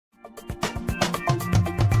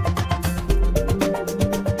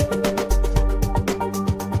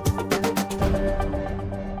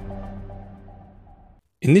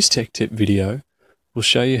In this tech tip video, we'll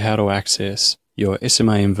show you how to access your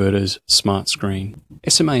SMA Inverter's smart screen.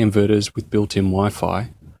 SMA inverters with built-in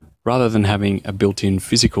Wi-Fi, rather than having a built-in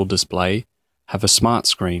physical display, have a smart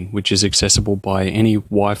screen which is accessible by any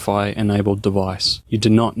Wi-Fi enabled device. You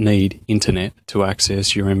do not need internet to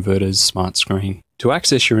access your inverter's smart screen. To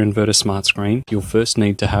access your inverter smart screen, you'll first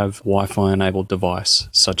need to have a Wi-Fi enabled device,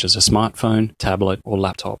 such as a smartphone, tablet, or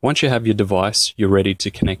laptop. Once you have your device, you're ready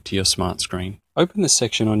to connect to your smart screen. Open the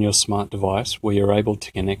section on your smart device where you're able to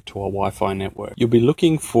connect to a Wi-Fi network. You'll be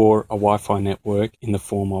looking for a Wi-Fi network in the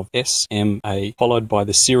form of SMA, followed by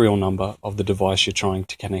the serial number of the device you're trying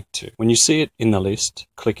to connect to. When you see it in the list,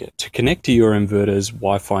 click it. To connect to your inverter's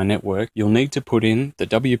Wi-Fi network, you'll need to put in the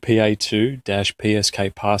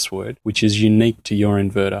WPA2-PSK password, which is unique to your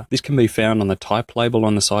inverter. This can be found on the type label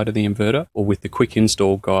on the side of the inverter or with the quick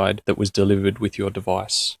install guide that was delivered with your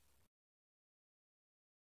device.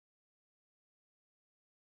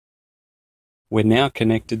 We're now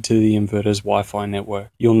connected to the inverter's Wi-Fi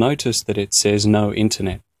network. You'll notice that it says no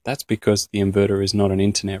internet. That's because the inverter is not an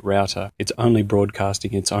internet router. It's only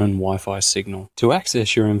broadcasting its own Wi-Fi signal. To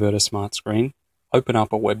access your inverter smart screen, open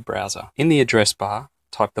up a web browser. In the address bar,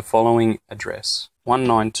 type the following address: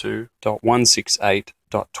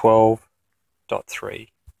 192.168.12.3.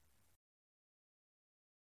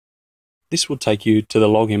 This will take you to the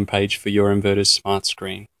login page for your inverter's smart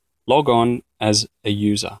screen. Log on as a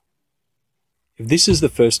user. If this is the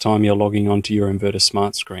first time you're logging onto your inverter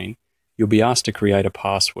smart screen, you'll be asked to create a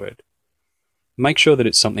password. Make sure that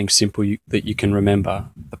it's something simple that you can remember.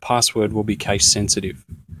 The password will be case sensitive.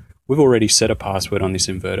 We've already set a password on this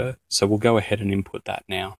inverter, so we'll go ahead and input that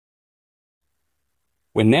now.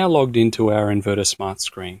 We're now logged into our inverter smart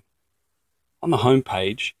screen. On the home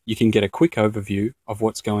page, you can get a quick overview of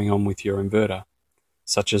what's going on with your inverter,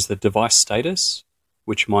 such as the device status,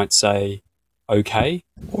 which might say OK,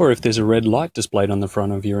 or if there's a red light displayed on the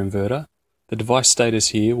front of your inverter, the device status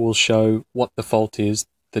here will show what the fault is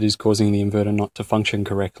that is causing the inverter not to function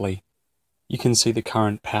correctly. You can see the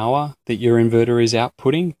current power that your inverter is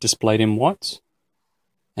outputting displayed in watts.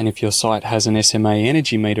 And if your site has an SMA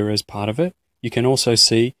energy meter as part of it, you can also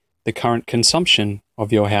see the current consumption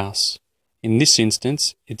of your house. In this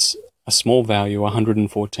instance, it's a small value,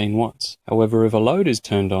 114 watts. However, if a load is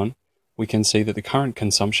turned on, we can see that the current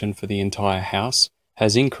consumption for the entire house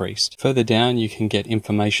has increased. Further down, you can get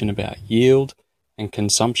information about yield and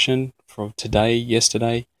consumption for today,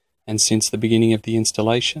 yesterday, and since the beginning of the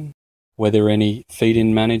installation, whether any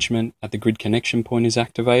feed-in management at the grid connection point is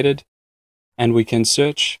activated, and we can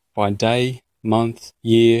search by day, month,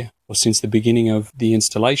 year, or since the beginning of the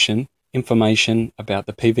installation, information about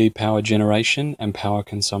the PV power generation and power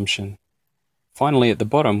consumption. Finally, at the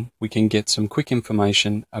bottom, we can get some quick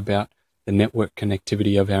information about the network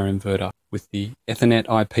connectivity of our inverter, with the Ethernet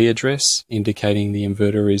IP address indicating the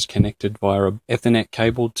inverter is connected via an Ethernet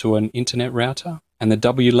cable to an internet router, and the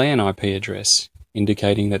WLAN IP address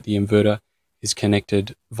indicating that the inverter is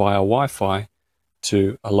connected via Wi-Fi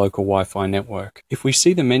to a local Wi-Fi network. If we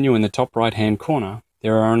see the menu in the top right-hand corner,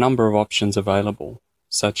 there are a number of options available,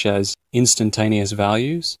 such as instantaneous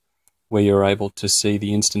values, where you're able to see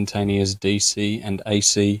the instantaneous DC and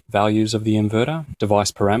AC values of the inverter.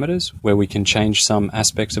 Device parameters, where we can change some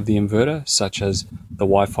aspects of the inverter, such as the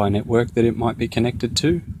Wi-Fi network that it might be connected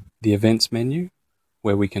to. The events menu,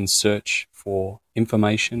 where we can search for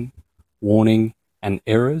information, warning, and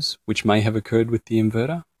errors which may have occurred with the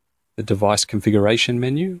inverter. The device configuration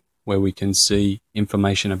menu, where we can see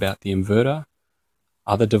information about the inverter,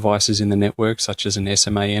 other devices in the network, such as an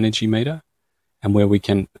SMA energy meter, and where we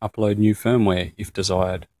can upload new firmware if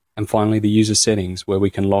desired. And finally, the user settings, where we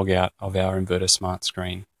can log out of our inverter smart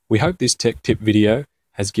screen. We hope this tech tip video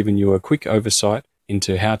has given you a quick oversight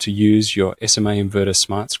into how to use your SMA inverter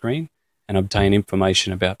smart screen and obtain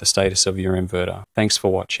information about the status of your inverter. Thanks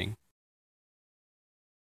for watching.